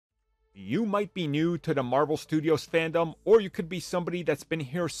You might be new to the Marvel Studios fandom, or you could be somebody that's been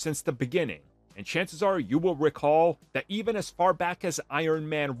here since the beginning. And chances are you will recall that even as far back as Iron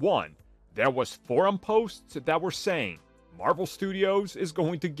Man 1, there was forum posts that were saying, Marvel Studios is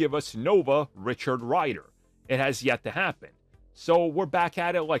going to give us Nova Richard Rider. It has yet to happen. So we're back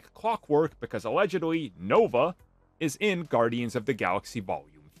at it like clockwork because allegedly Nova is in Guardians of the Galaxy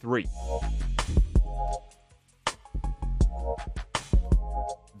Volume 3.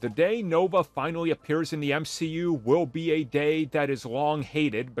 The day Nova finally appears in the MCU will be a day that is long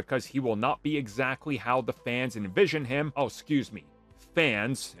hated because he will not be exactly how the fans envision him. Oh, excuse me.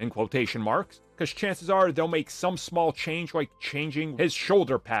 Fans, in quotation marks, because chances are they'll make some small change like changing his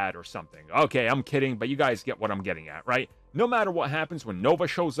shoulder pad or something. Okay, I'm kidding, but you guys get what I'm getting at, right? No matter what happens when Nova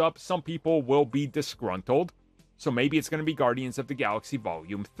shows up, some people will be disgruntled. So maybe it's going to be Guardians of the Galaxy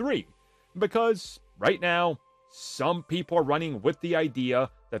Volume 3. Because right now, some people are running with the idea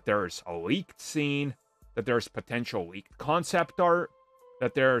that there's a leaked scene, that there's potential leaked concept art,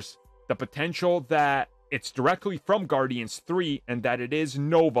 that there's the potential that it's directly from Guardians 3 and that it is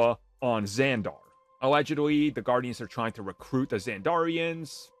Nova on Xandar. Allegedly, the Guardians are trying to recruit the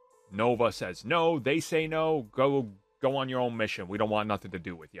Xandarians. Nova says no, they say no, go on your own mission. We don't want nothing to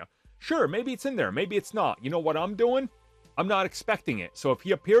do with you. Sure, maybe it's in there, maybe it's not. You know what I'm doing? I'm not expecting it. So if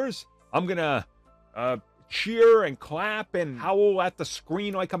he appears, I'm gonna cheer and clap and howl at the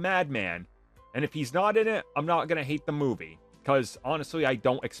screen like a madman. And if he's not in it, I'm not gonna hate the movie. Because honestly, I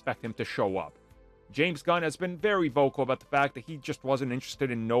don't expect him to show up. James Gunn has been very vocal about the fact that he just wasn't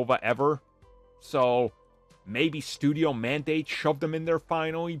interested in Nova ever. So maybe studio mandate shoved him in there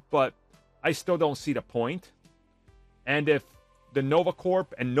finally, but I still don't see the point. And if the Nova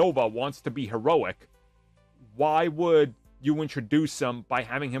Corp and Nova wants to be heroic, why would you introduce him by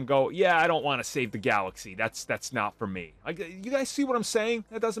having him go, yeah, I don't want to save the galaxy. That's not for me. You guys see what I'm saying?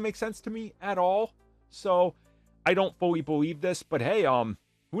 That doesn't make sense to me at all. So I don't fully believe this, but hey,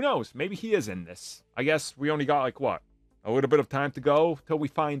 who knows? Maybe he is in this. I guess we only got a little bit of time to go till we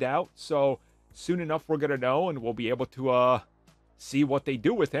find out. So soon enough, we're going to know and we'll be able to see what they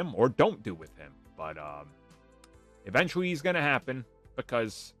do with him or don't do with him. But eventually he's going to happen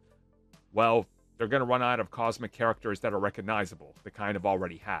because, well, they're going to run out of cosmic characters that are recognizable. They kind of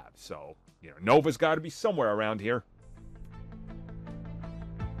already have. So, Nova's got to be somewhere around here.